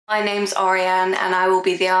My name's Oriane and I will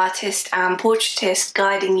be the artist and portraitist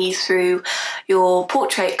guiding you through your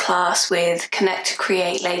portrait class with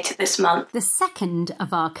Connect2Create later this month. The second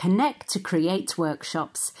of our Connect2Create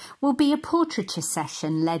workshops will be a portraiture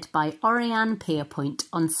session led by Oriane Pierrepoint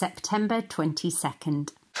on September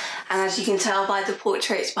 22nd. And as you can tell by the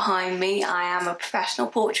portraits behind me, I am a professional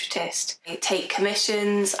portraitist. I take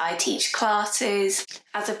commissions, I teach classes.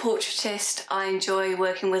 As a portraitist, I enjoy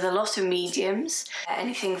working with a lot of mediums,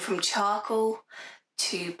 anything from charcoal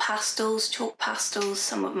to pastels, chalk pastels,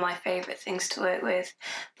 some of my favourite things to work with.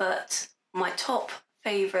 But my top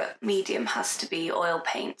favourite medium has to be oil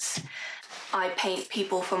paints. I paint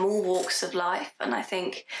people from all walks of life, and I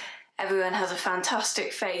think everyone has a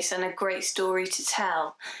fantastic face and a great story to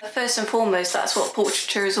tell. First and foremost, that's what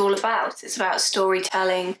portraiture is all about. It's about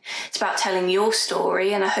storytelling. It's about telling your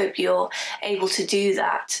story, and I hope you're able to do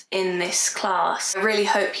that in this class. I really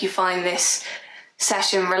hope you find this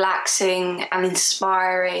session relaxing and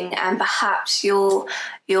inspiring, and perhaps you'll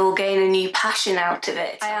gain a new passion out of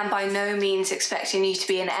it. I am by no means expecting you to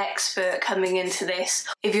be an expert coming into this.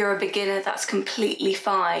 If you're a beginner, that's completely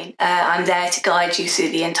fine. I'm there to guide you through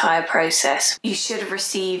the entire process. You should have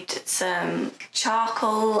received some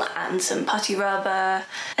charcoal and some putty rubber,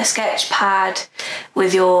 a sketch pad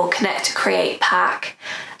with your Connect2Create pack,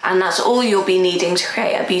 and that's all you'll be needing to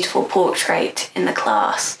create a beautiful portrait in the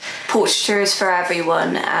class. Portraiture is for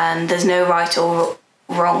everyone, and there's no right or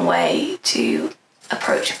wrong way to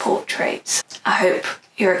approach portraits. I hope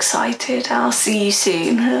you're excited. I'll see you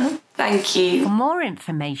soon. Thank you. For more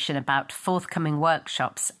information about forthcoming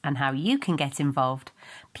workshops and how you can get involved,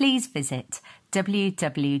 please visit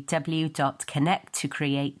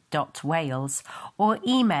www.connect2create.wales or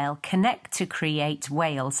email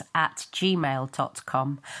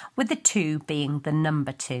connect2createwales@gmail.com, with the 2 being the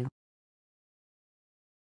number 2.